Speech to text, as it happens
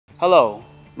Hello,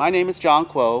 my name is John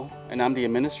Kuo, and I'm the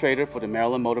Administrator for the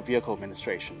Maryland Motor Vehicle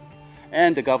Administration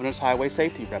and the Governor's Highway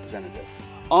Safety Representative.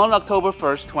 On October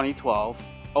 1st, 2012,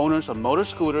 owners of motor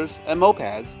scooters and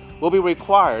mopeds will be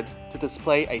required to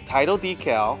display a title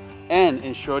decal and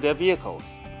insure their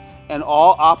vehicles. And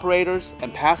all operators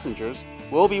and passengers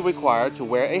will be required to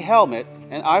wear a helmet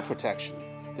and eye protection.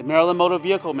 The Maryland Motor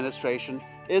Vehicle Administration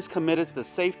is committed to the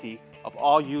safety of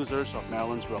all users of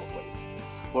Maryland's roadways.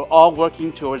 We're all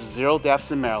working towards 0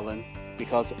 deaths in Maryland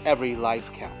because every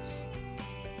life counts.